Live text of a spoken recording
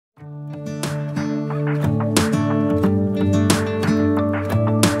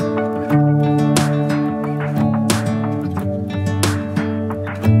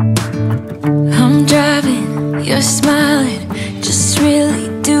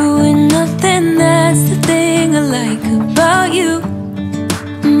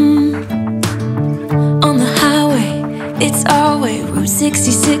our way, Route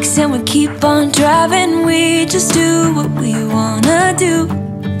 66, and we keep on driving. We just do what we wanna do.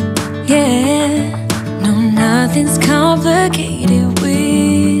 Yeah, no, nothing's complicated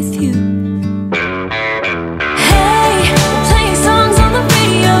with you. Hey, playing songs on the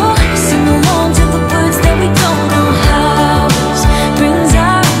radio, sing along to the words that we don't know how. Brings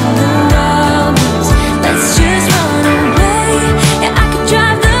out the wildness. Let's just run away. Yeah, I could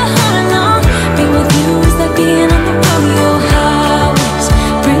drive the whole along. Being with you is like being on the rodeo highways.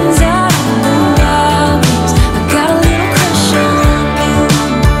 Brings out the wildness. I got a little crush on you.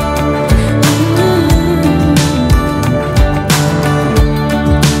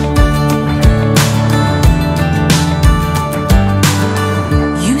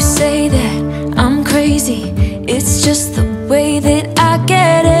 You say that I'm crazy. It's just the way that I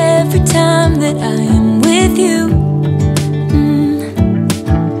get every time that I am with you.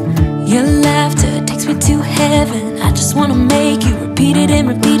 Your laughter takes me to heaven. I just wanna make you repeat it and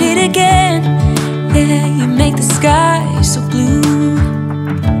repeat it again. Yeah, you make the sky so blue.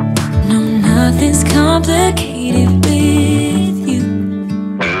 No, nothing's complicated with you.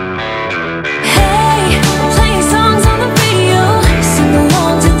 Hey, playing songs on the radio, sing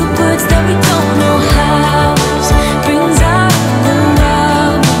along to the words that we don't know how. Brings out the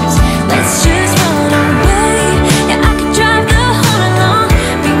wildness. Let's just run away. Yeah, I could drive the whole along.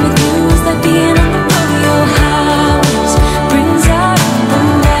 Being with you is like being on the rodeo highways. Brings out the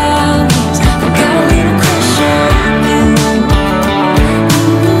wildness. I got a little crush on you.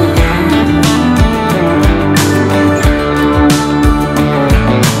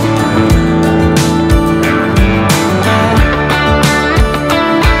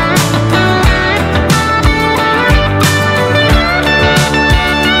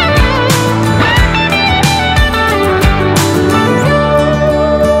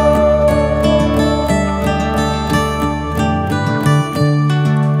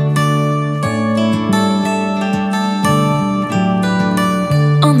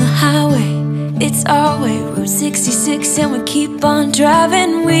 On the highway, it's our way, Route 66, and we keep on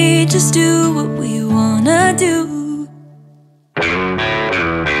driving. We just do what we wanna do.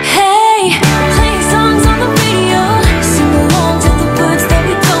 Hey, playing songs on the radio, sing along to the words that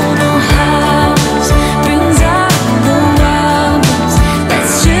we don't know how. Brings out the wildness.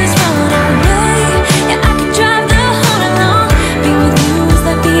 Let's just run away. Yeah, I could drive the whole along. Being with you is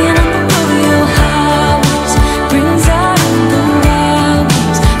like being on the rodeo highways. Brings out the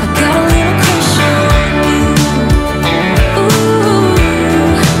wildness. I got a little crush on you. Ooh,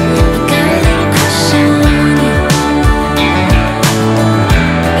 I got a little crush on you. I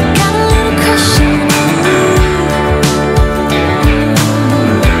got a little crush on you.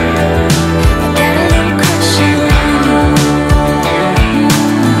 I got a little crush on you.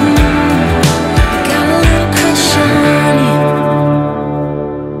 I got a little crush on you.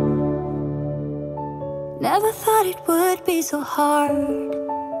 Never thought it would be so hard.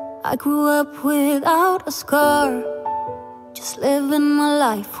 I grew up without a scar, just living my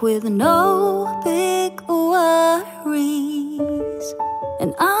life with no big worries.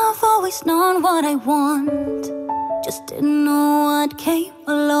 And I've always known what I want, just didn't know what came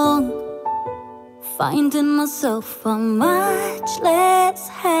along. Finding myself much less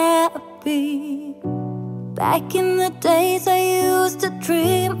happy. Back in the days I used to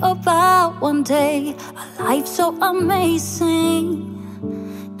dream about one day a life so amazing,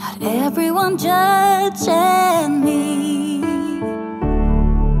 not everyone judging me.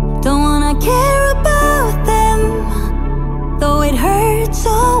 Don't wanna care about them, though it hurts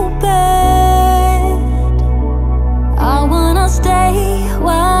so bad. I wanna stay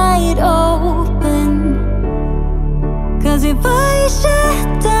wide open, 'cause if I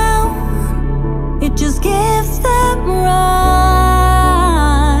shut down, it just gives them right.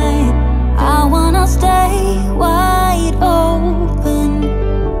 I wanna stay wide open.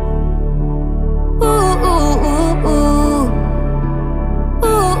 Ooh, ooh, ooh, ooh.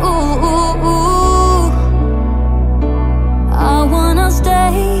 Ooh, ooh, ooh, ooh. I wanna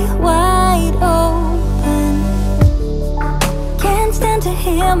stay wide open. Can't stand to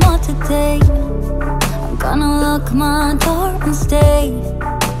hear more today. I'm gonna lock my door and stay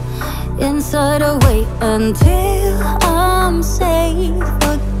inside or wait until I'm safe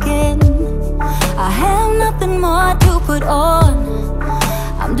again. I have nothing more to put on.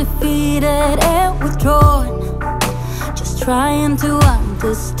 I'm defeated and withdrawn, just trying to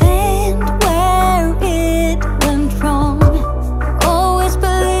understand where it went wrong. Always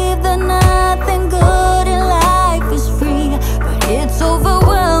believe that nothing good in life is free, but it's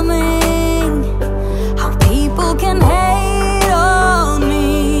overwhelming how people can hate on me.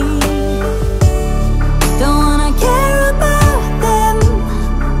 Don't wanna care about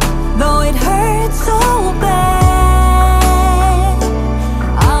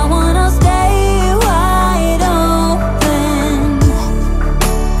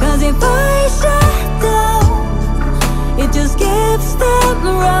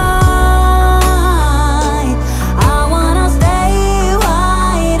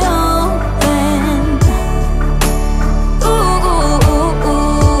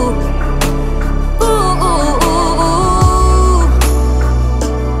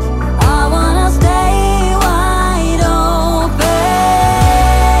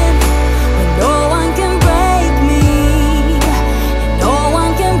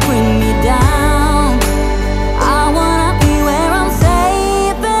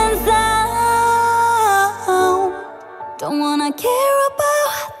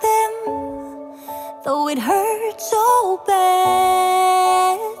about them, though it hurts so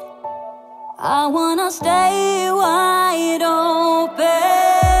bad. I wanna stay wide open.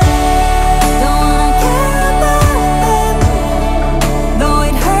 Don't wanna care about them, though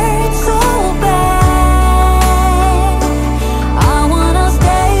it hurts so bad. I wanna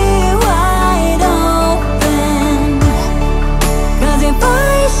stay wide open, 'cause if I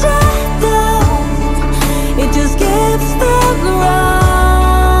shut down, it just gives them right.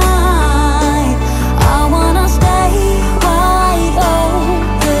 I wanna stay wide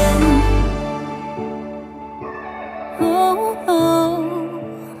open. Oh, oh,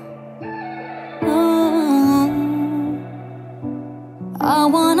 oh. I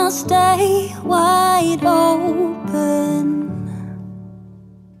wanna stay wide open.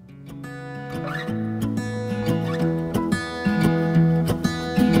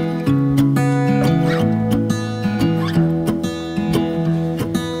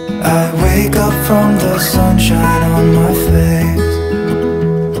 I wake up from the sunshine on my face,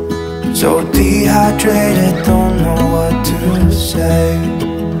 so dehydrated, don't know what to say.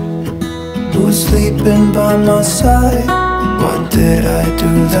 Who's sleeping by my side? What did I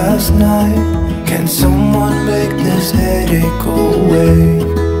do last night? Can someone make this headache go away?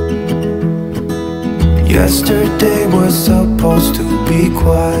 Yesterday was supposed to be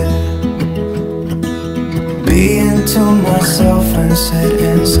quiet, being to myself and sit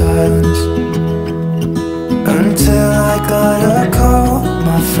in silence, until I got a call.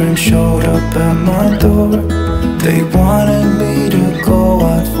 My friend showed up at my door. They wanted me to go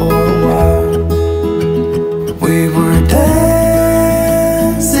out for a while. We were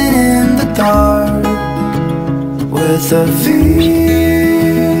dancing in the dark, with a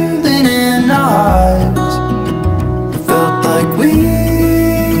feeling in our eyes. Felt like we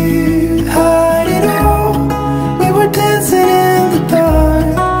had it all. We were dancing in the dark.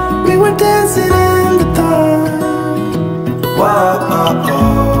 We were dancing in the dark. Wow, oh, oh,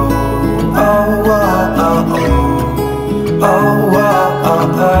 oh, wow, oh, oh, oh, wow,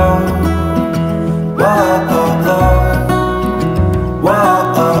 oh, oh, wow, oh, oh, wow,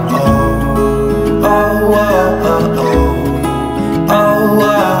 oh, oh, oh, wow, oh, oh, oh,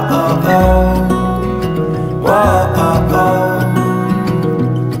 wow, oh, oh, wow, oh, oh.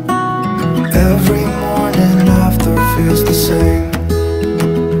 Every morning after feels the same.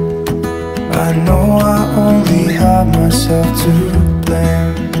 I know I only have myself to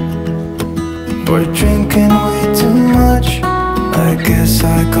blame for drinking way too much. I guess I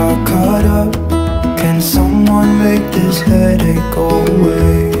got caught up. Can someone make this headache go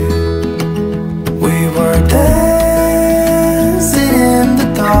away? We were dancing in the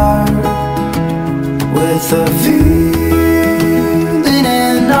dark, with a feeling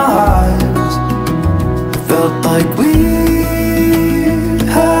in our eyes. Felt like we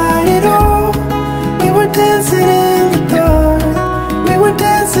had it all. We were dancing in the dark. We were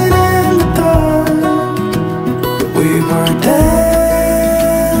dancing in the dark. We were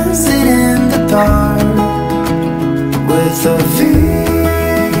dancing in the dark, with a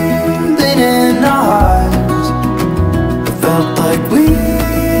feeling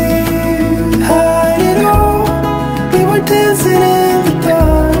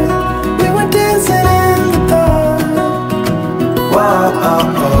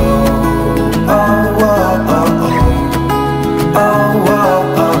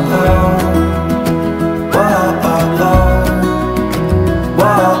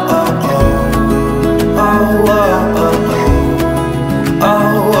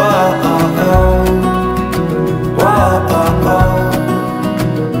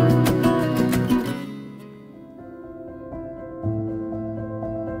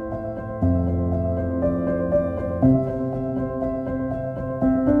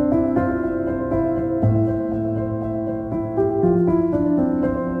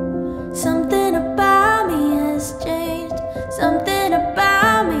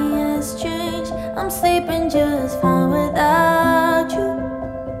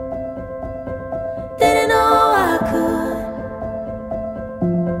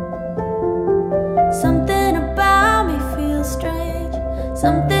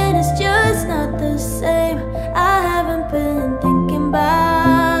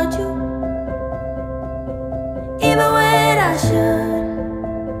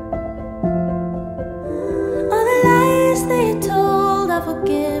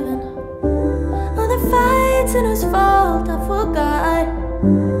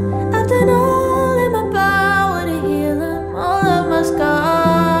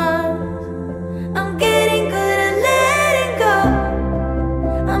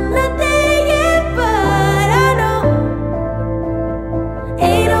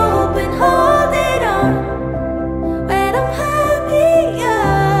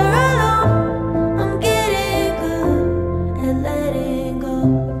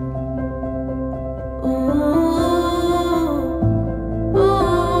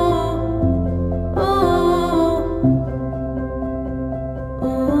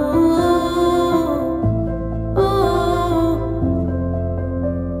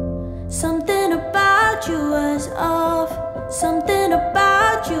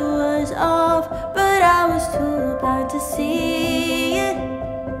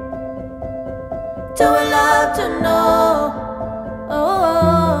to know.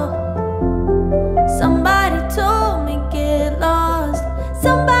 Oh, somebody told me get lost.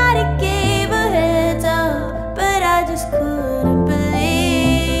 Somebody gave a heads up, but I just couldn't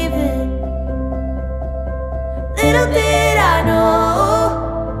believe it. Little did I know,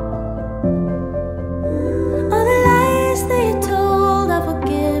 all the lies that you told I've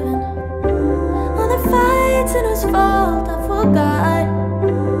forgiven, all the fights and whose fault I forgot.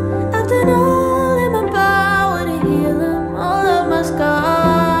 I've done all in my power to heal them, all of my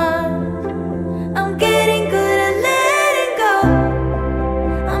scars. I'm getting good at letting go.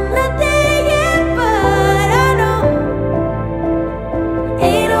 I'm not there yet, but I know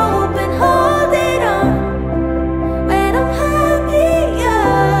ain't no hope in holding on when I'm happier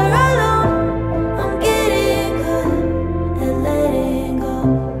alone. I'm getting good at letting go.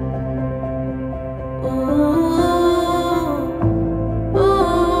 Ooh, ooh,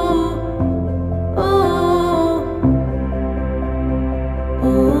 ooh,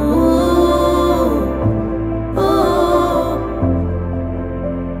 ooh, ooh.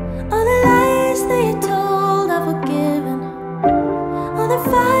 All the lies that you told I've forgiven, all the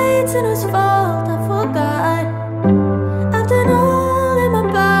fights and whose fault I forgot. I've done all in my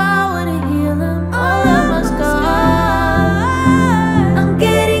power to heal them, all of my scars. I'm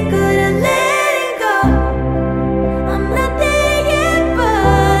getting good at letting go. I'm not there yet,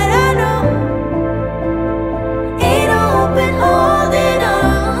 but I know ain't no hope in holding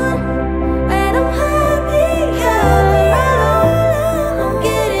on when I'm happier alone. I'm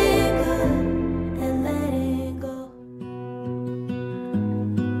getting good at letting go.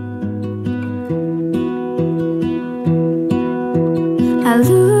 I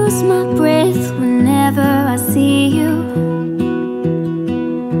lose my breath whenever I see you.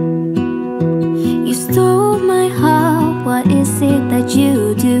 You stole my heart, what is it that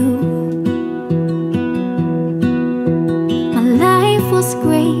you do? My life was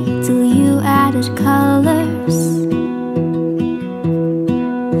great till you added colors.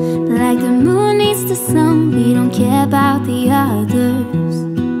 Like the moon needs the sun, we don't care about the others.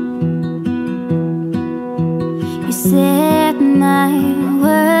 You set my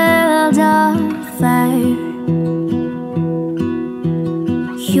world on fire.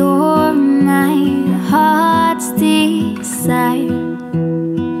 You're my heart's desire.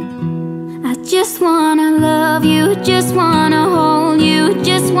 I just wanna love you, just wanna hold you,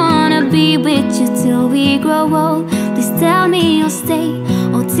 just wanna be with you till we grow old. Please tell me you'll stay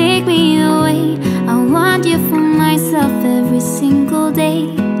or take me away. I want you for myself every single day.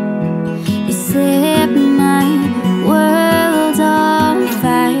 You set my world on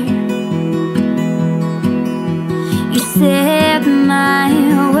fire. You set my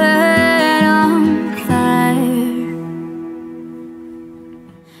world on fire.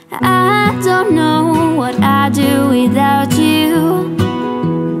 I don't know what I'd do without you.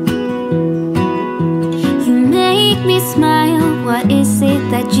 You make me smile, what is it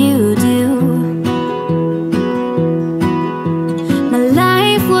that you do? My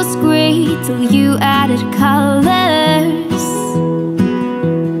life was great till you added colors.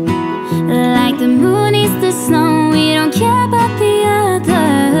 Like the moon is the sun, we don't care about the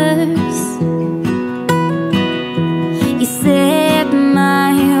others. You set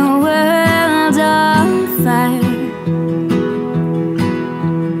my world on fire.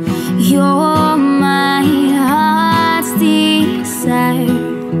 You're my heart's desire.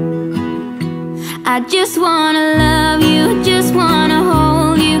 I just wanna love you, just wanna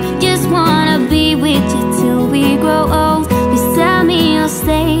hold you, just wanna be with you till we grow old. Please tell me you'll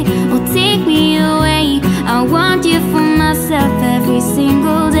stay or take me away. I want you for myself every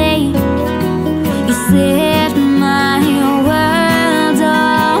single day. You set my world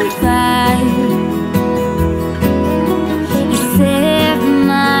on fire. You set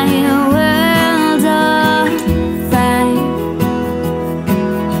my world on fire.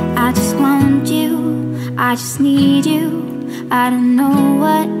 I just want you, I just need you. I don't know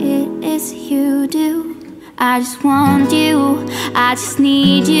what it is you do. I just want you, I just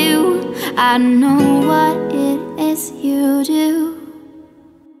need you. I don't know what it is you do.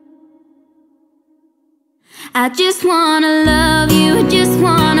 I just wanna love you, just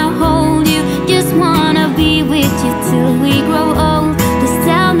wanna hold you, just wanna be with you till we grow old. Please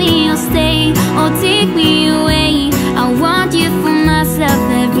tell me you'll stay or take me away. I want you for myself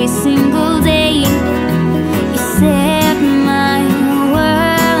every single day. You set my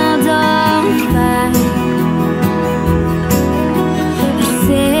world on fire. You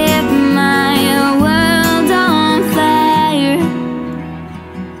set my world on fire.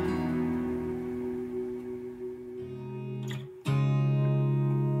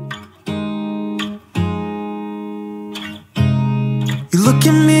 You look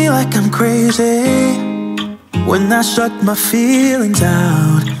at me like I'm crazy when I shut my feelings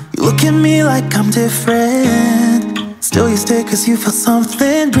out. You look at me like I'm different, still you stay cause you feel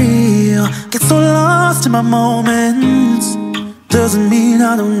something real. Get so lost in my moments, doesn't mean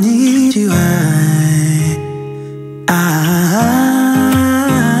I don't need you. I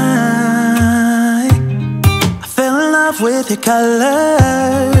fell in love with your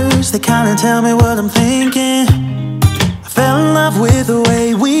colors, they kinda tell me what I'm thinking. I fell in love with the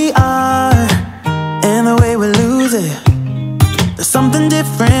way we are and the way we lose it. There's something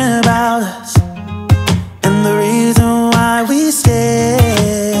different about us, and the reason why we stay.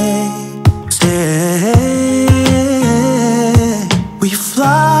 We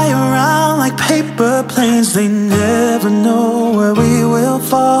fly around like paper planes, they never know where we will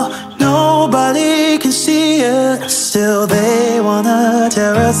fall. Nobody can see us, still they wanna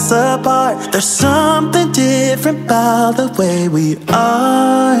tear us apart. There's something different about the way we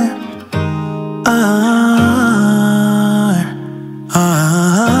are.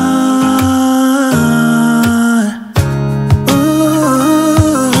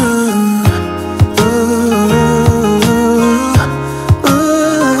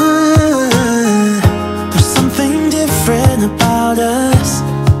 There's something different about us.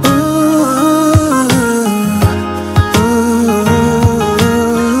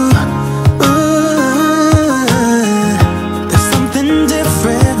 There's something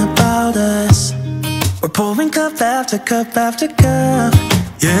different about us. We're pouring cup after cup after cup.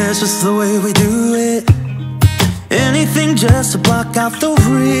 Yeah, it's just the way we do it. Anything just to block out the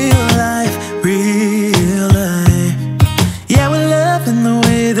real life, real life. Yeah, we're loving the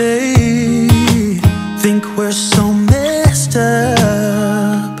way they think we're so messed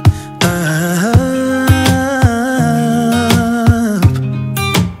up.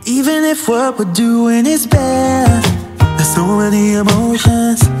 Even if what we're doing is bad, there's so many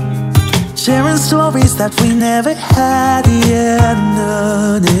emotions, sharing stories that we never had. Yeah,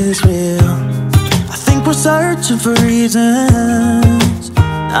 none is real. I think we're searching for reasons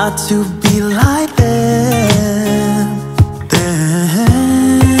not to be like them.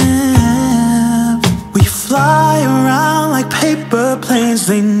 We fly around like paper planes,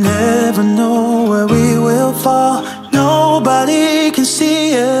 they never know where we will fall. Nobody can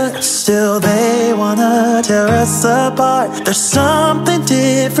see us, still they wanna tear us apart. There's something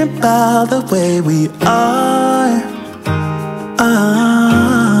different about the way we are.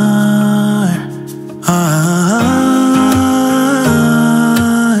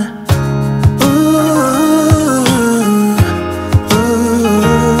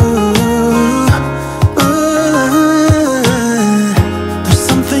 There's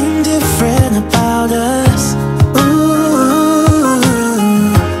something different about us.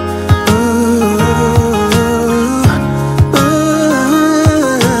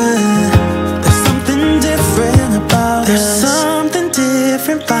 There's something different about us. There's something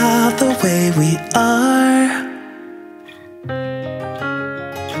different about the way we are.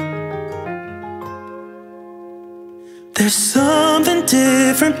 There's something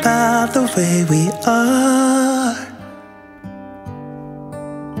different about the way we are.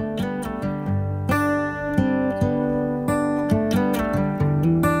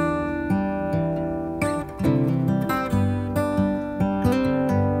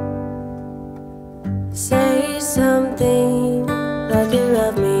 Say something like you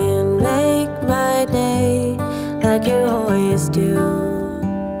love me and make my day, like you always do,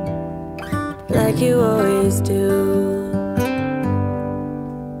 like you always do.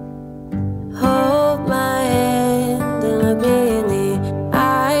 Hold my hand and look me in the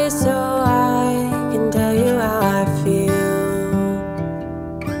eyes so I can tell you how I feel,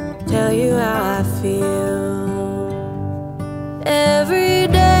 tell you how I feel. Every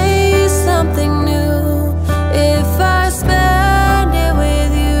day is something new if I spend it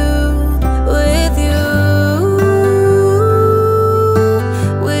with you, with you,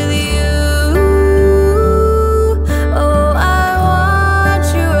 with you. Oh, I want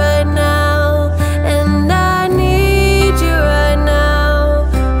you right now, and I need you right now,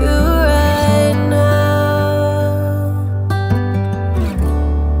 you right now.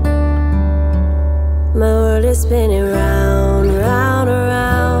 My world is spinning round, round,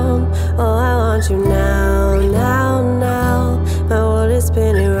 around. Oh, I want you now, now, now. My world is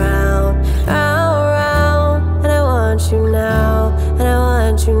spinning round, round, round. And I want you now, and I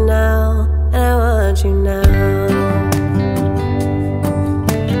want you now, and I want you now.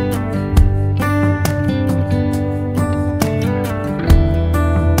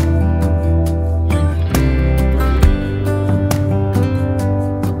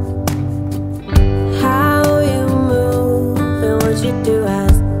 How you move and what you do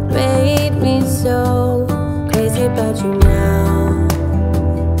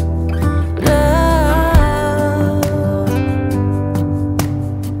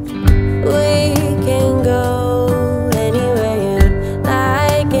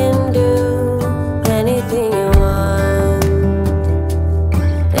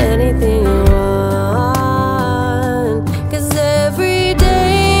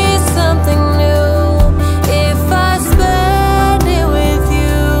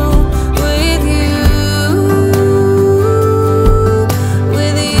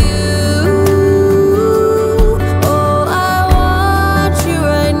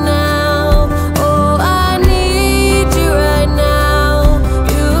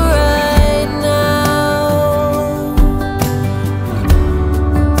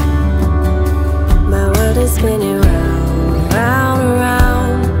spinning round, round,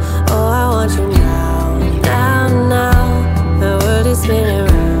 around. Oh, I want you now, now, now. My world is spinning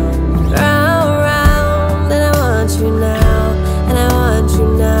round, round, round. And I want you now, and I want you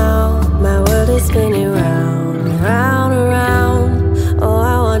now. My world is spinning round, round, around. Oh,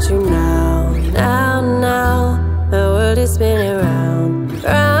 I want you now, now, now. My world is spinning round,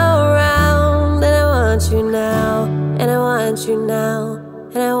 round, round. And I want you now, and I want you now,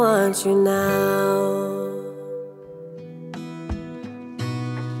 and I want you now.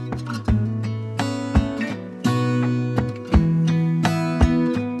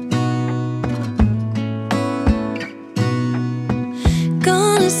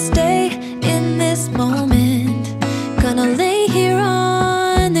 Gonna stay in this moment, gonna lay here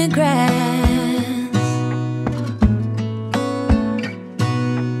on the grass.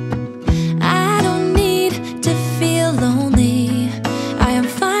 I don't need to feel lonely, I am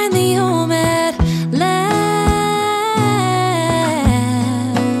finally home at last.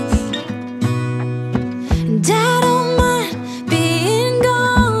 And I don't mind being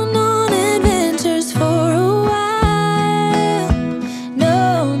gone on adventures for a while.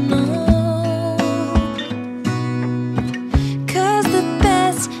 No, no, 'cause the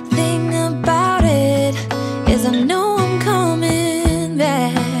best thing about it is I know I'm coming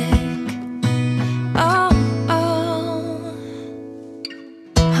back. Oh, oh.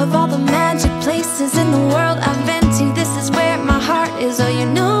 Of all the magic places in the world I've been to, this is where my heart is. Oh, you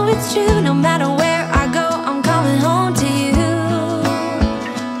know it's true, no matter where I go, I'm coming home to you.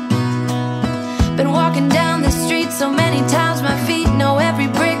 Been walking down the street so many times, my feet know every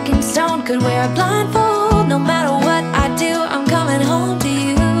brick and stone. Could wear a blindfold, no matter what I do, I'm coming home to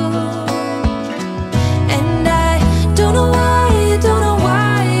you. And I don't know why, don't know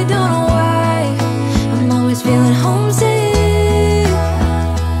why, don't know why, I'm always feeling homesick.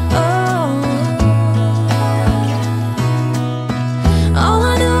 Oh, all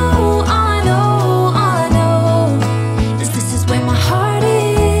I know, all I know, all I know is this is where my heart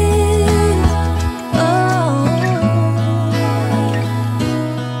is. Oh,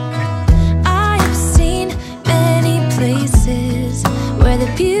 I have seen many places where the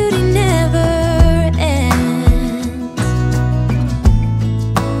beauty never ends.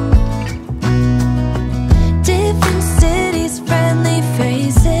 Different cities, friendly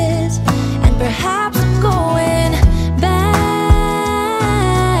faces, and perhaps I'm going back.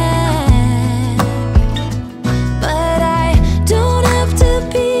 But I don't have to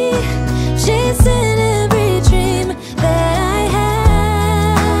be chasing every dream that I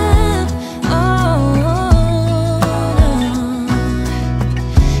have. Oh, no.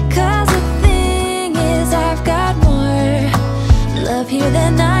 'Cause the thing is, I've got more love here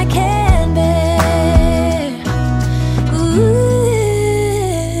than I can bear. Ooh.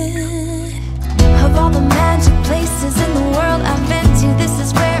 Of all the magic places in the world I've been to, this is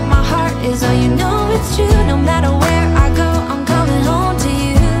where my heart is. Oh, you know it's true, no matter where I go, I'm coming home to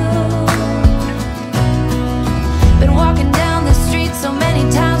you. Been walking down the street so many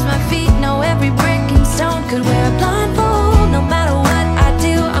times, my feet know every brick and stone. Could wear a blindfold, no matter what I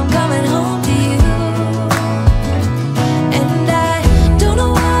do, I'm coming home to you. And I don't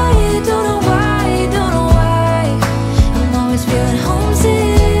know why, don't know why, don't know why, I'm always feeling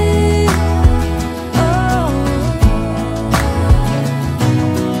homesick. Oh,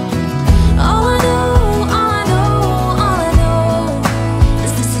 all I know, all I know, all I know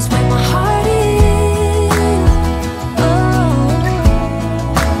is this is where my heart is. Oh,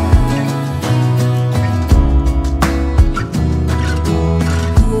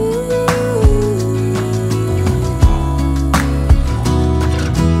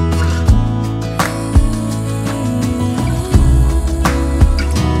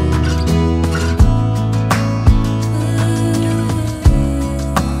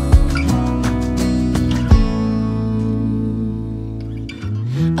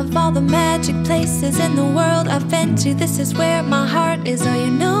 of all the magic places in the world I've been to, this is where my heart is. Oh,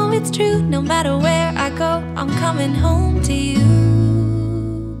 you know it's true, no matter where I go, I'm coming home to you.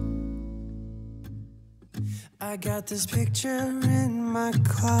 I got this picture in my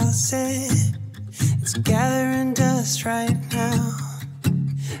closet. It's gathering dust right now,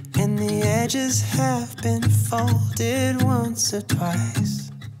 and the edges have been folded once or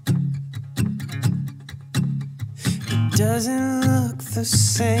twice. It doesn't look the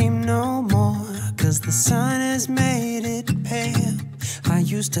same no more, 'cause the sun has made it pale. I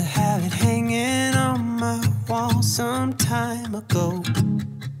used to have it hanging on my wall some time ago.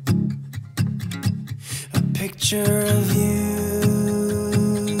 A picture of you.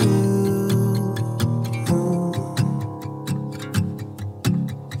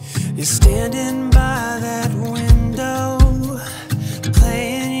 You're standing by that window,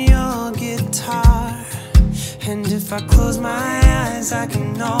 playing your guitar. And if I close my eyes, I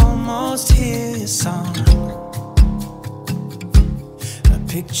can almost hear your song. A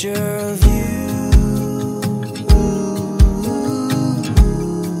picture of you,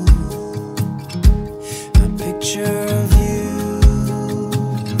 a picture of you.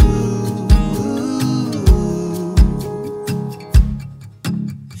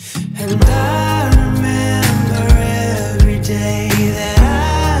 And I remember every day that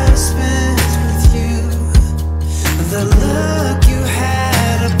I spent with you, the look you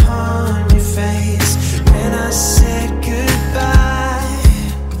had upon your face when I said goodbye.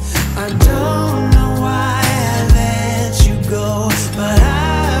 I don't know why I let you go, but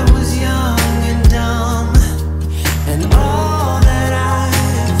I was young and dumb, and all that I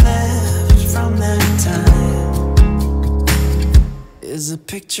have left from that time is a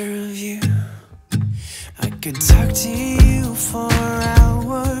picture of you. I could talk to you for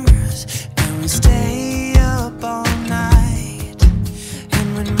hours, and we'd stay up all night.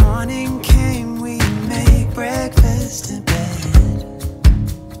 And when morning came, we'd make breakfast in bed.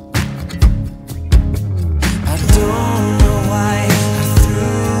 I don't know why I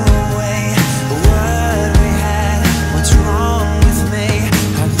threw away what we had. What's wrong with me?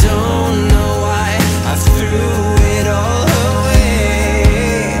 I don't know why I threw it all away.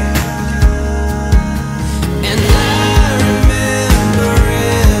 And I remember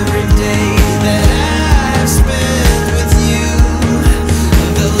every day that I spent with you,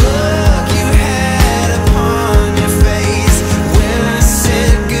 the look you had upon your face when I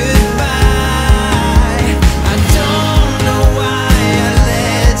said goodbye. I don't know why I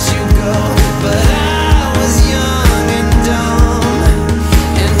let you go, but I was young and dumb,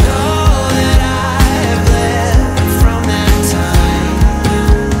 and all that I have left from that time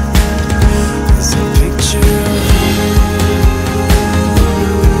is a picture of you.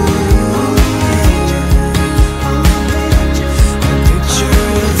 A picture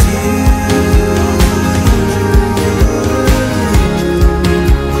of you.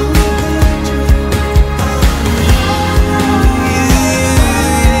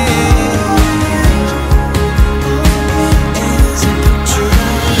 It's a picture of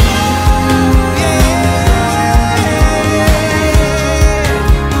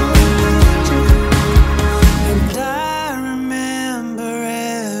And I remember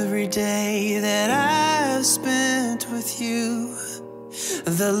every day that I've spent with you,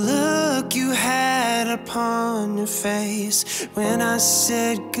 the look you had upon your face when I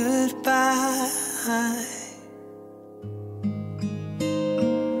said goodbye.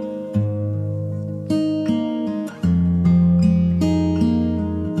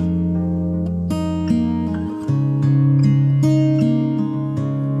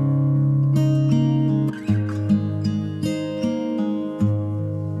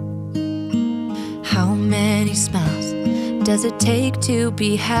 How many smiles does it take to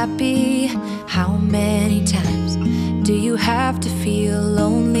be happy? How many times do you have to feel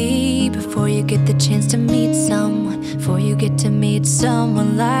lonely before you get the chance to meet someone, before you get to meet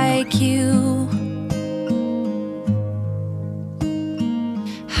someone like you?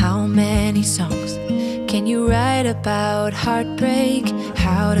 How many songs can you write about heartbreak?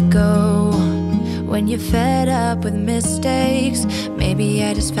 How to go on when you're fed up with mistakes? Maybe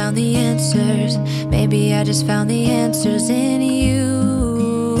I just found the answers. Maybe I just found the answers in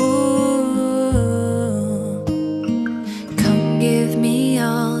you. Come give me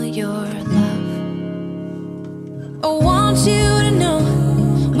all your love. I want you to know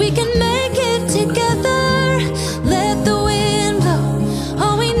we can make it together. Let the wind blow.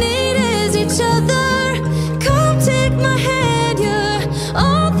 All we need is each other. Come take my hand. You're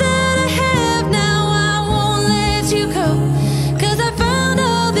all that I have now. I won't let you go, 'cause I found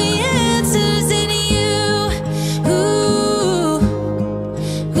all the answers in you. Ooh,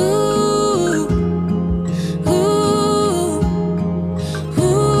 ooh, ooh, ooh,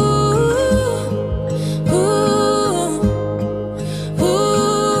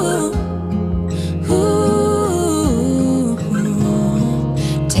 ooh, ooh.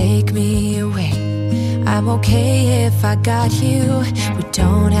 Take me away. I'm okay if I got you. We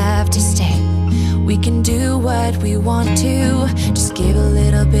don't have to stay. We can do what we want to. Just give a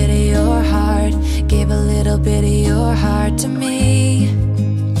little bit of your heart. Give a little bit of your heart to me.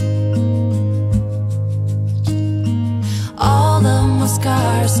 All of my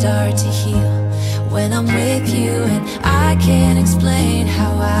scars start to heal when I'm with you, and I can't explain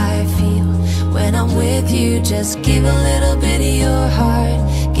how I feel when I'm with you. Just give a little bit of your heart.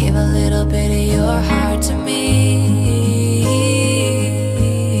 Give a little bit of your heart to me.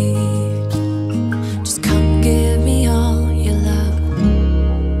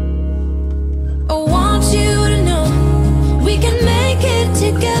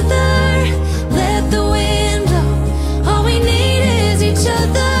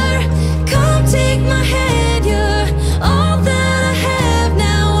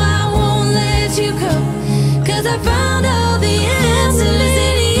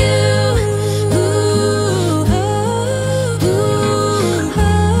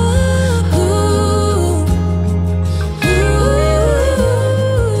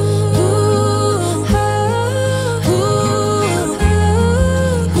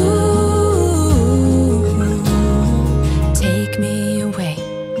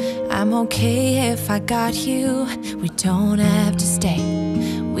 I'm okay if I got you. We don't have to stay.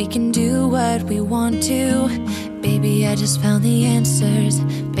 We can do what we want to. Baby, I just found the answers.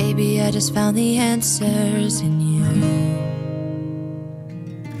 Baby, I just found the answers in you.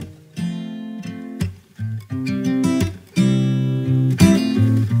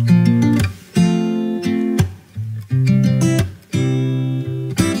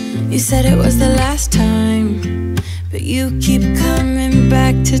 You said it was the last time, but you keep coming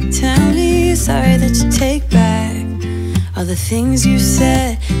back to tell me sorry that you take back all the things you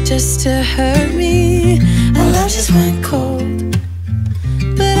said just to hurt me. Our love just went cold,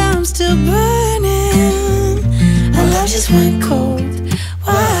 but I'm still burning. Our love just went cold.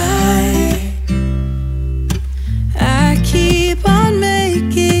 Why? I keep on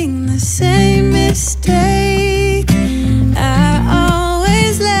making the same mistake. I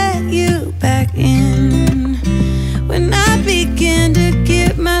always let you back in when I begin to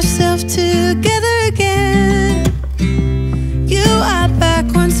get myself together again. You are back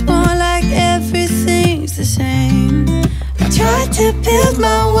once more, like everything's the same. I tried to build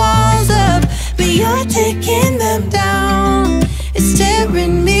my walls up, but you're taking them down. It's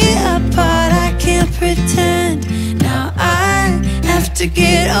tearing me apart, I can't pretend. Now I have to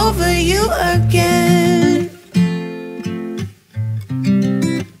get over you again.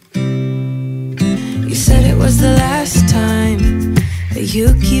 You said it was the last time, but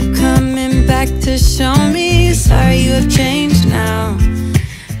you keep coming back to show me sorry you have changed now.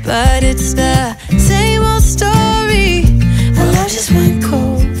 But it's the same old story. Our love just went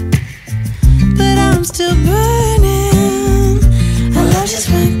cold, but I'm still burning. Our love just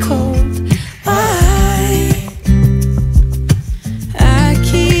went cold. Why? I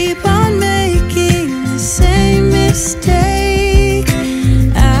keep on making the same mistake.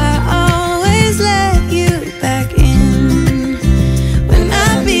 I always let you back in when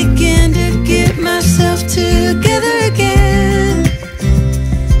I begin to get myself together again.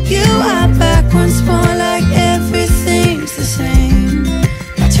 You are back once more, like everything's the same.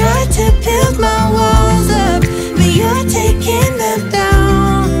 I tried to build my walls up, but you're taking them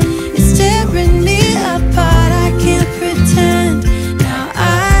down. It's tearing me apart, I can't pretend. Now I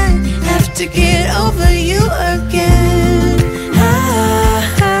have to get over you again.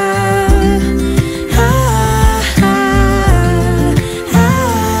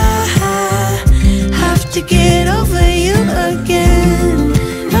 Have to get over you again.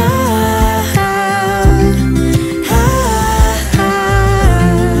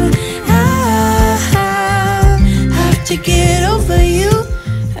 Have to get over you.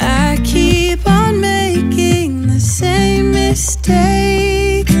 I keep on making the same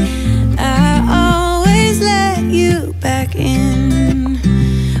mistake. I always let you back in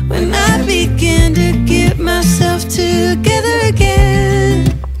when I begin to get myself together again.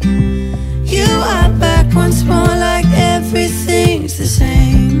 You are back once more, like everything's the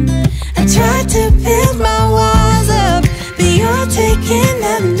same. I tried to build my walls up, but you're taking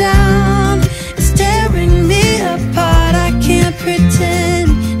them down. It's tearing me apart, I can't pretend.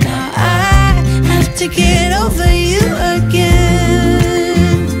 Now I have to get over you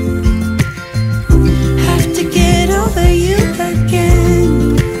again. Have to get over you again.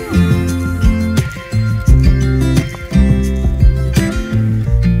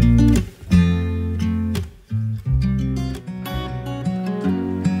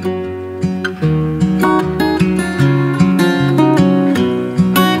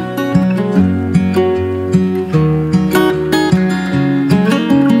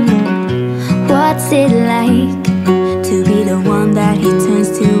 What's it like to be the one that he turns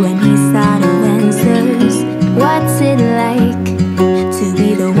to when he's out of answers? What's it like to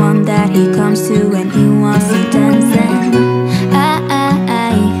be the one that he comes to when he wants to dance? And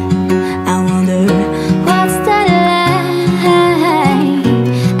I wonder what's that like?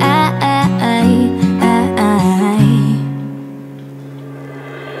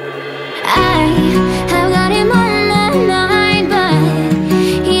 I have got him on my mind, but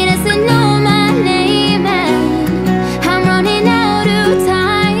he doesn't know my name, and I'm running out of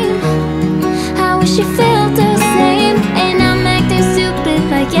time. I wish you felt the same, and I'm acting stupid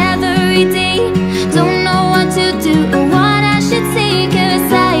like every day. Don't know what to do or what I should say,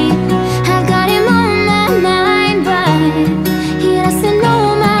 'cause I've got him on my mind, but he doesn't know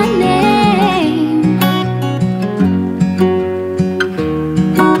my name.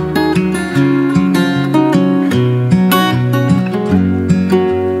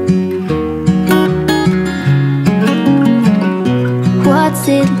 What's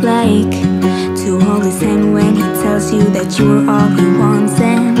it like to hold his hand when he tells you that you're all he wants?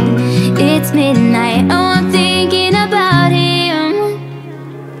 And it's midnight, oh, I'm thinking about him.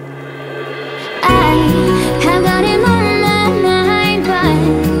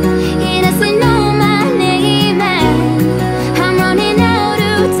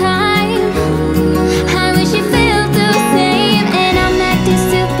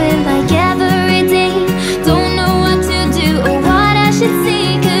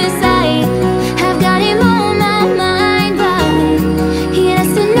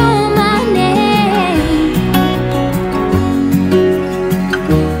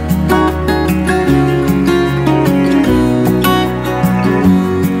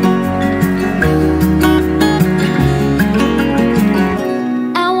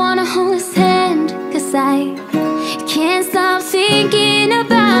 thinking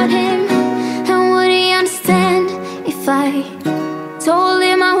about him. And would he understand if I told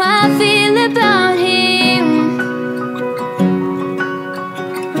him how I feel about him?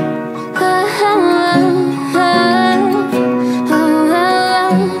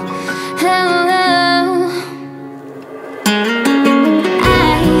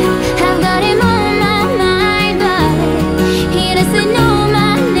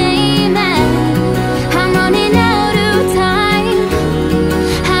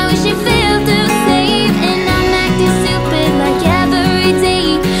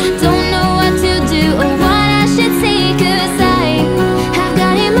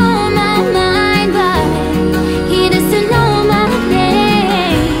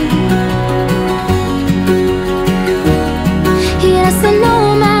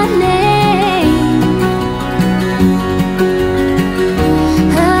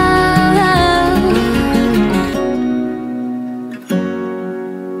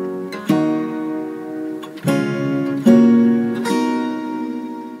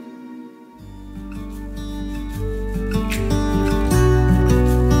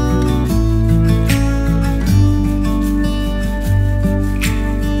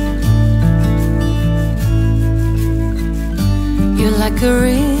 Like a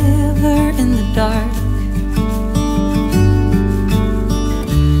river in the dark,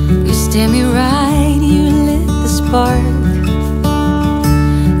 you stare me right, you lit the spark,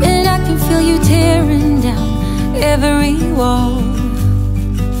 and I can feel you tearing down every wall.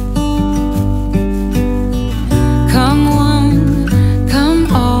 Come one, come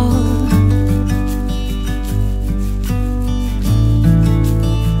all.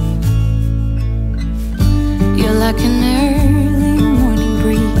 You're like an early morning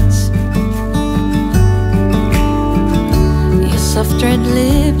breeze, your soft red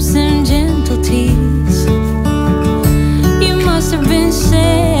lips and gentle tease. You must have been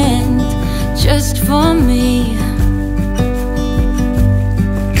sent just for me.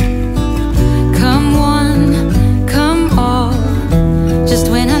 Come one, come all. Just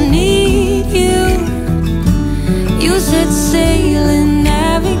when I need you, you set sail and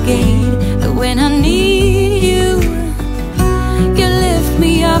navigate. But when I need you, you lift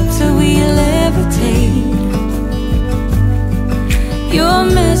me up till we levitate. You're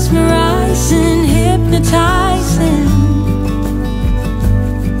mesmerizing, hypnotizing.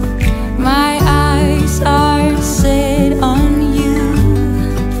 My eyes are set on you.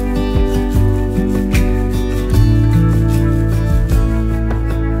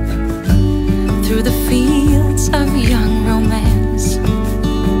 Through the fields of young romance,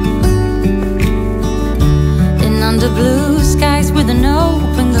 and under blue skies with an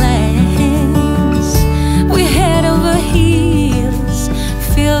open glance, we head over heels,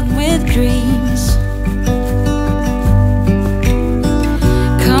 filled with dreams.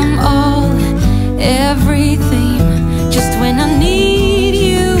 Come all, everything. Just when I need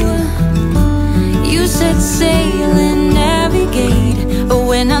you, you set sail and navigate. But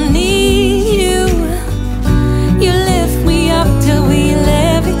when I need you, you lift me up till we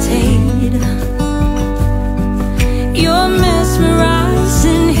levitate. You're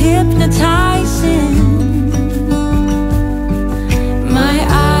mesmerizing, hypnotizing. My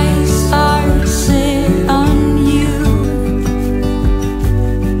eyes are set on you.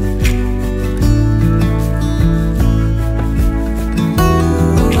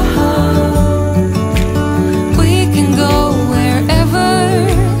 We can go wherever.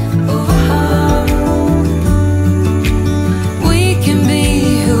 We can be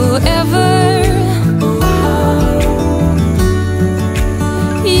whoever.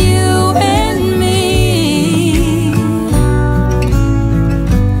 You and me.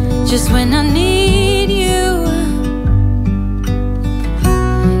 Just when I need you,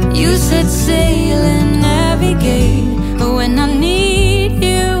 you set sail and navigate. But when I need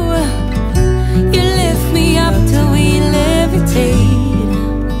you, you lift me up till we levitate.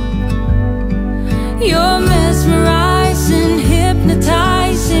 You're mesmerizing,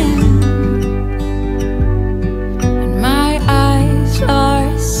 hypnotizing, and my eyes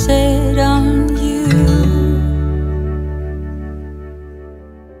are set on you.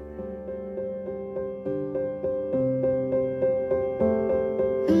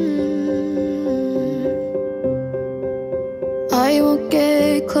 I won't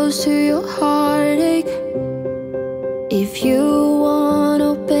get close to your heartache if you won't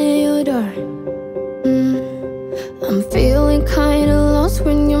open your door. I'm feeling kinda lost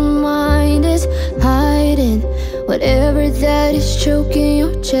when your mind is hiding whatever that is choking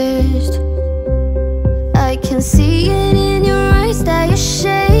your chest. I can see it in your eyes that you're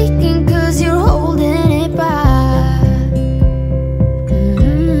shaking, 'cause you're holding it back.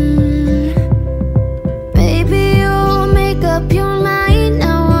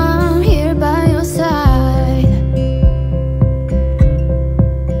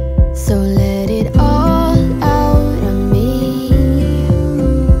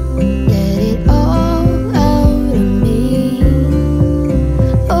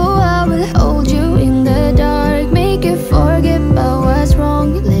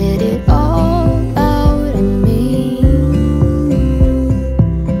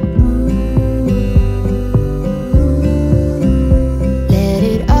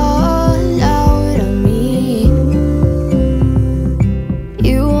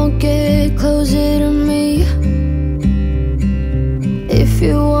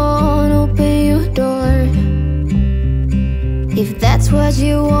 what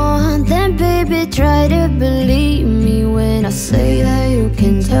you want, then baby try to believe me when I say that you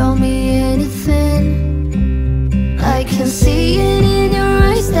can tell me anything. I can see it in your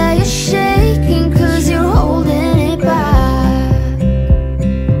eyes that you're shaking, 'cause you're holding it back.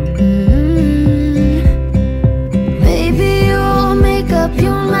 Maybe you'll make up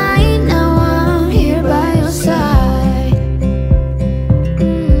your mind, now I'm here by your side.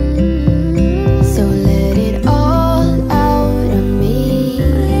 So let it all out of me.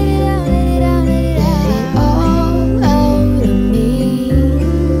 Let it all out of me.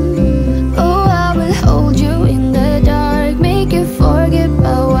 Oh, I will hold you in the dark, make you forget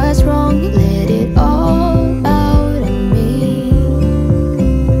about what's wrong. Let it all out of me.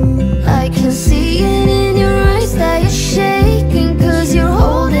 I can see it in your eyes that you're shaking, 'cause you're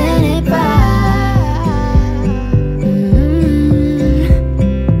holding it back.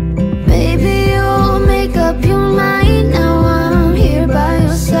 Maybe you'll make up your mind, now I'm here by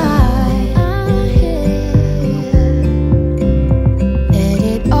your side. Let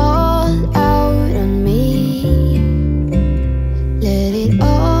it all out of me. Let it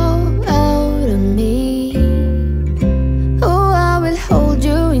all out of me. Oh, I will hold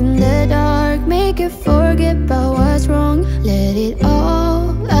you in the dark, make you forget about what's wrong. Let it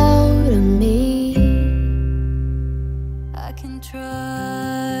all out of me. I can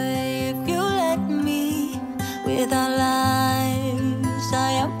try if you let me. With our lives,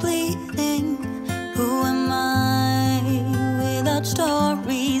 I am bleeding. Who am I without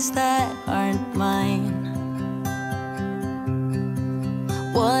stories that aren't mine?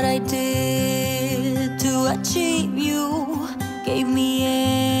 What I did to achieve you gave me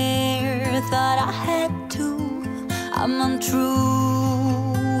air, thought I had to. I'm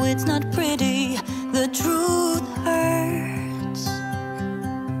untrue, it's not pretty, the truth hurts.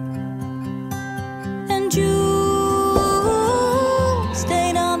 And you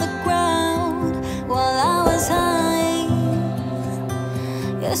stayed on the ground while I was high.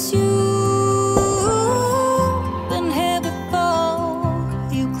 Yes, you've been here before,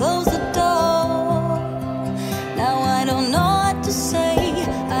 you closed the door. Now I don't know what to say,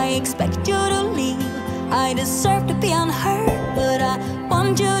 I expect you to leave. I deserve to be unheard, but I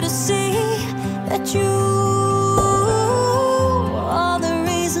want you to see that you are the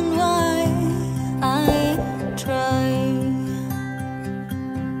reason why I try.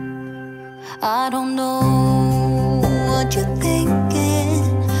 I don't know what you're thinking,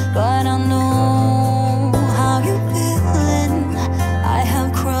 but I know how you're feeling. I have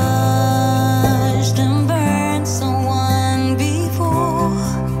crushed and burned someone before,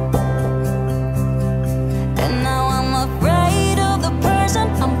 and now I'm afraid of the person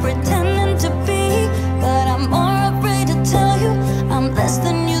I'm pretending to be. But I'm more afraid to tell you I'm less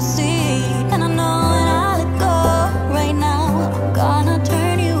than you see. And I know when I let go right now, I'm gonna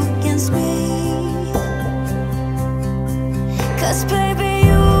turn you against me. 'Cause baby,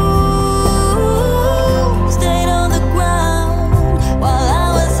 you stayed on the ground while I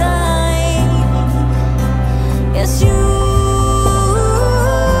was high. Yes, you've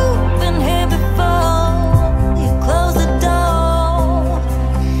been here before, you closed the door.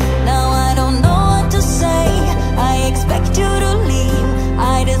 Now I don't know what to say, I expect you to leave.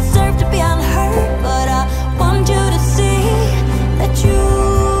 I deserve to be unheard, but I want you to see that you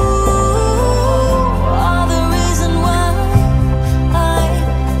are the reason why I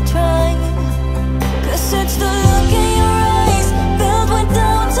try. 'Cause it's the look in your eyes, filled with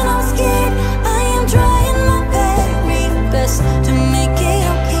doubts, and I'm scared. I am trying my very best to make it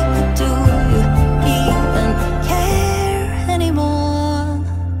okay, but do you even care anymore?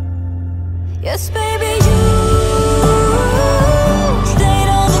 Yes, baby, you stayed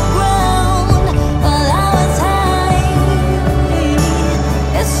on the ground while I was high.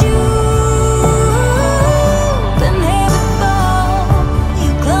 Yes, you've been here before,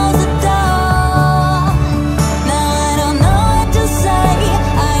 you closed the door. Now I don't know what to say,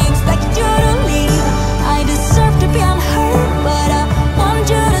 I expect you to leave. I deserve to be unheard, but I want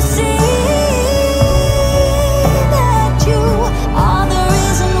you to see that you are the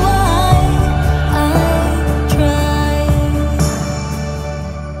reason why I try.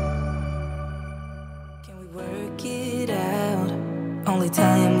 Can we work it out? Only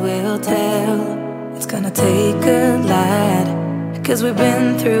time will tell. It's gonna take a lot, 'cause we've been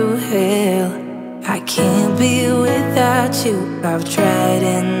through hell. I can't be without you, I've tried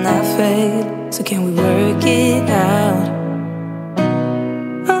and I failed. So can we work it out?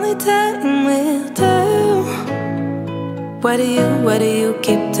 Only time will tell. Why do you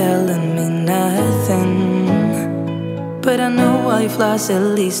keep telling me nothing? But I know all your flaws, at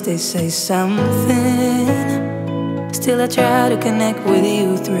least they say something. Still I try to connect with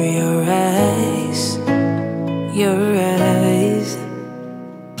you through your eyes. Your eyes.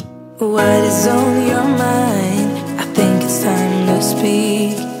 What is on your mind? I think it's time to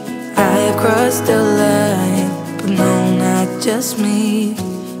speak. I have crossed the line, but no, not just me.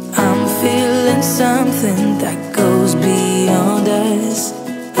 I'm feeling something that goes beyond us.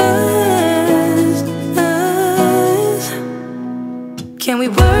 Us. Can we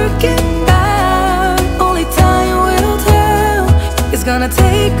work it out? Only time will tell. It's gonna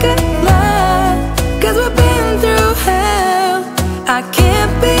take a lot, 'cause we've been through hell. I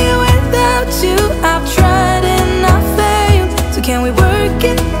can't be without you. I've tried and I failed. So can we work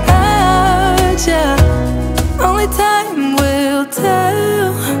it out? Yeah. Only time will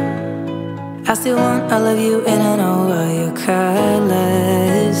tell. I still want all of you and I know all your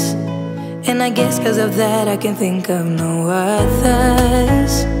colors. And I guess 'cause of that I can think of no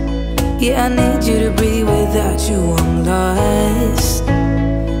others. Yeah, I need you to breathe. Without you I'm lost.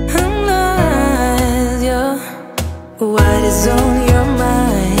 I'm lost, yeah. What is on your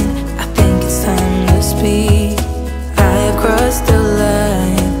mind? I think it's time to speak. I have crossed the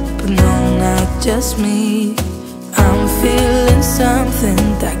line, but no, not just me. I'm feeling something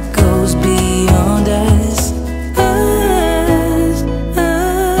that goes beyond us. Us,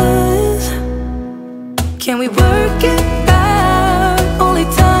 us. Can we work it out? Only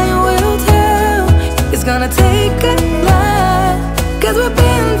time will tell. It's gonna take a lot, 'cause we've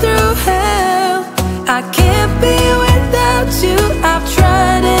been through hell. I can't be without you. I've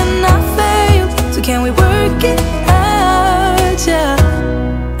tried and I failed. So can we work it out? Yeah.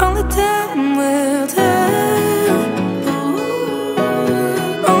 Only time will tell.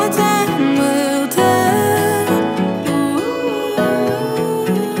 Only time will tell.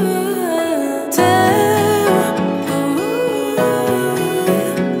 Tell.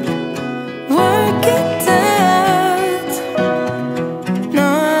 Work it out. No,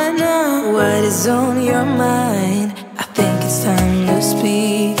 I know what is on your mind. I think it's time to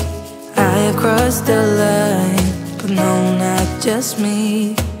speak. I have crossed the line, but no, not just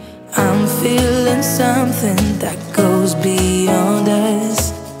me. I'm feeling something that goes beyond us.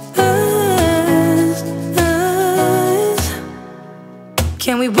 Us, us.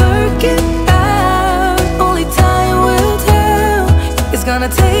 Can we work it out? Only time will tell. It's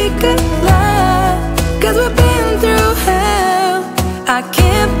gonna take a lot, 'cause we've been through hell. I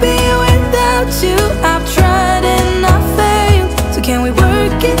can't be without you. I've tried and I failed. So can we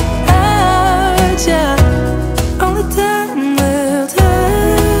work it out? Yeah. Only time will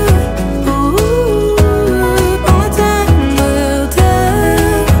tell. Ooh, only time will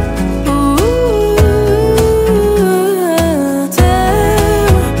tell. Ooh,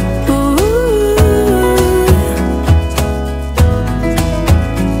 tell. Ooh.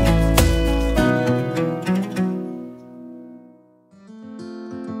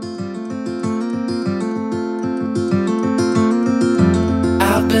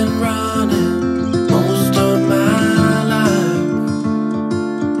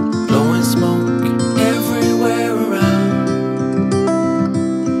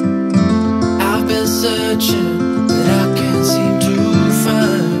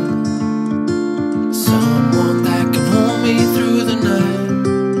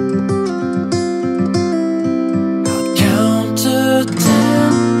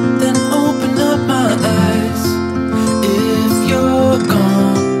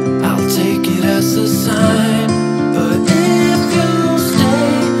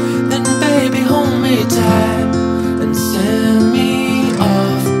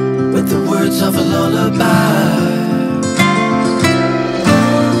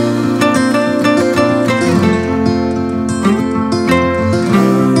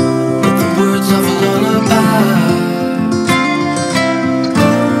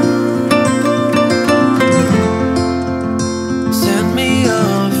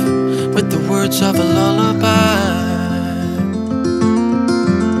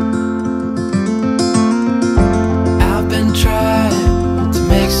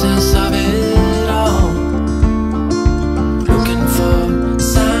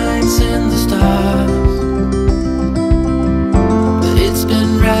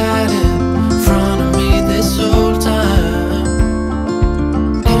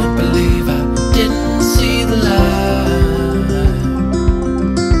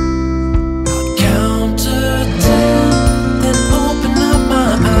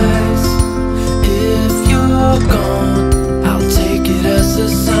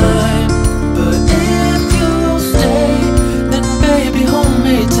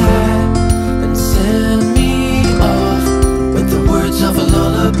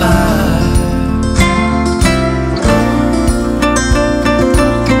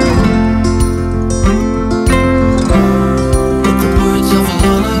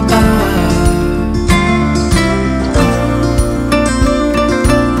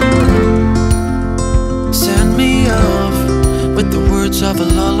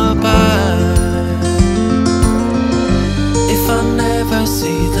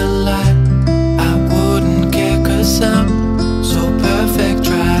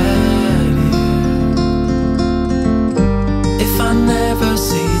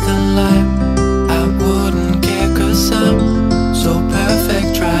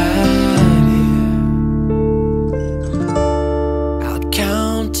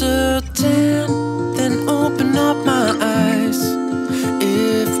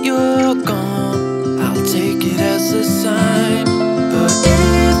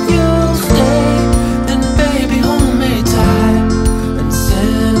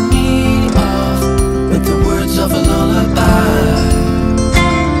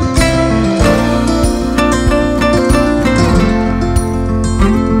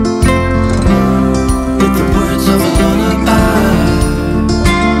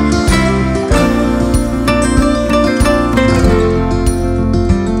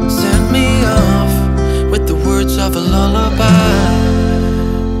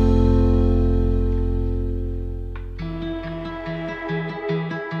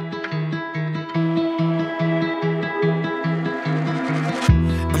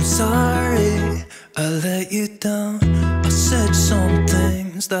 I'm sorry I let you down. I said some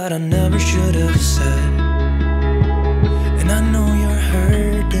things that I never should have said, and I know you're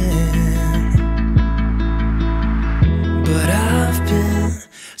hurting, but I've been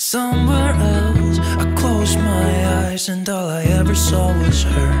somewhere else. I closed my eyes and all I ever saw was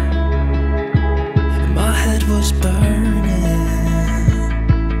her, and my head was burning.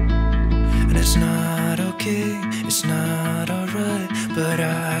 And it's not okay, it's not alright, but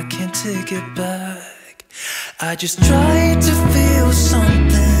I can't take it back. I just tried to feel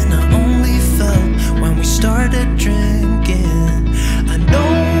something I only felt when we started drinking. I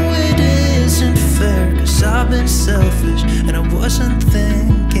know it isn't fair, 'cause I've been selfish and I wasn't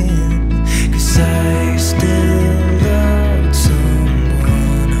thinking, 'cause I still loved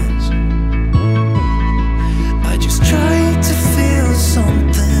someone else. I just tried to feel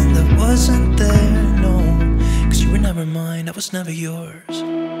something that wasn't there, no, 'cause you were never mine, I was never yours.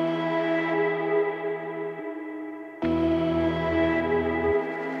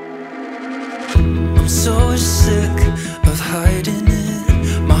 I'm so sick of hiding it.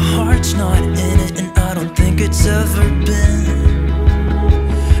 My heart's not in it, and I don't think it's ever been.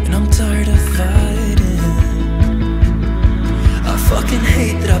 And I'm tired of fighting. I fucking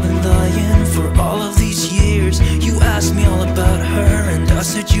hate that I've been lying for all of these years. You asked me all about her, and I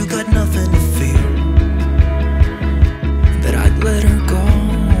said you got nothing to fear, that I'd let her go.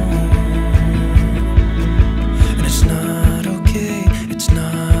 And it's not okay, it's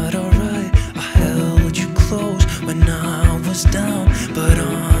not alright. I held you close when I was down, but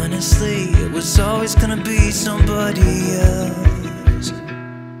honestly, it was always gonna be somebody else.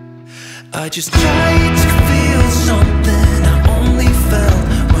 I just tried to feel something I only felt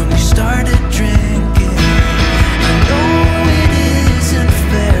when we started drinking. I know it isn't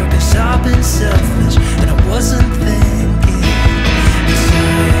fair, 'cause I've been selfish and I wasn't thinking, 'cause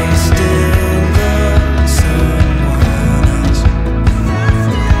I still love someone else.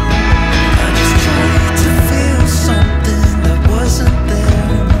 I just tried to feel something that wasn't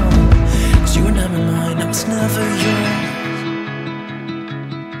there, no, 'cause you were never mine, I was never yours.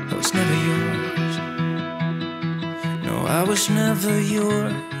 I was never yours. No, I was never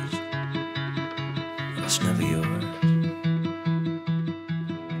yours. I was never yours.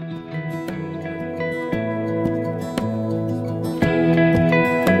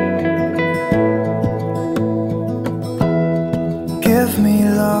 Give me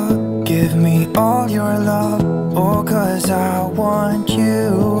love, give me all your love, oh, 'cause I want you.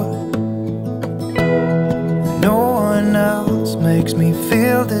 No one else makes me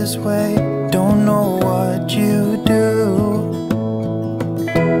feel this way, don't know what you do.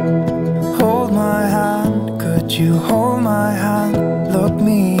 Hold my hand, could you hold my hand, look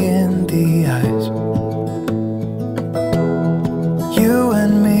me in the eyes. You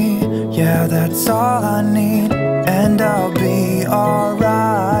and me, yeah, that's all I need, and I'll be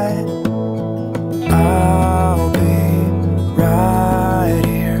alright. I'll be right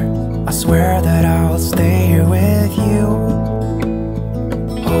here, I swear that I'll stay here with you.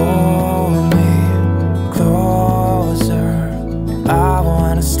 Hold me closer, I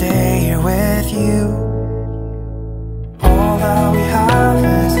wanna stay here with you. All that we have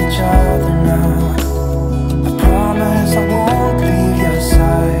is each other now. I promise I won't leave your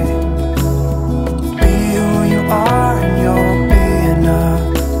side. Be who you are and you'll be enough.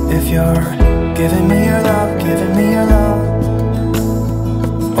 If you're giving me your love, giving me your love.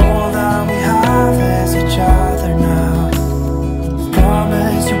 All that we have is each other now.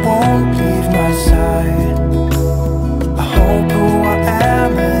 Promise you won't leave my side. I hope who I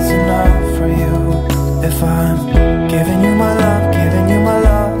am is enough for you. If I'm giving you my love, giving you my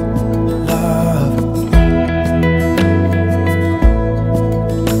love, love.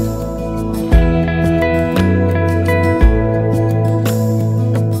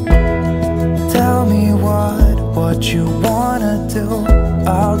 Tell me what you wanna do,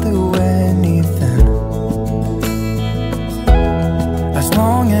 I'll do anything, as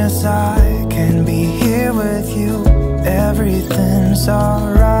long as I can be here with you, everything's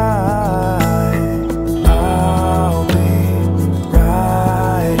alright. I'll be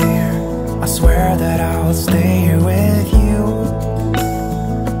right here, I swear that I'll stay here with you.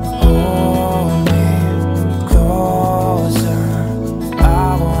 Hold me closer, I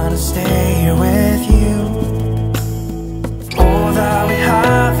wanna stay here with you. All that we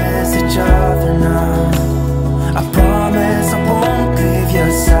have is each other now. I promise I won't leave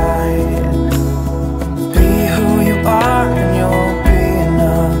your side. Be who you are and you'll be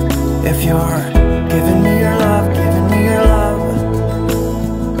enough. If you're giving me your love, giving me your love.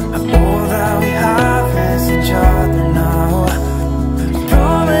 All that we have is each other now. I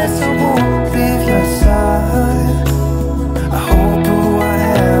promise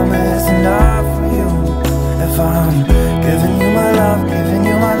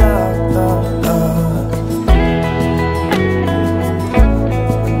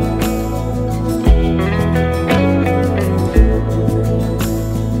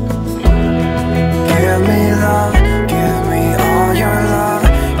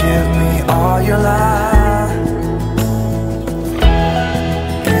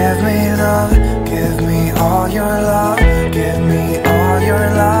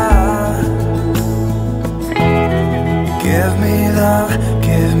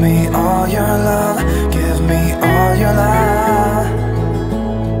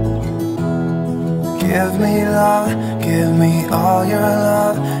me love, give me all your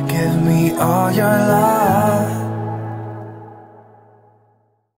love, give me all your love.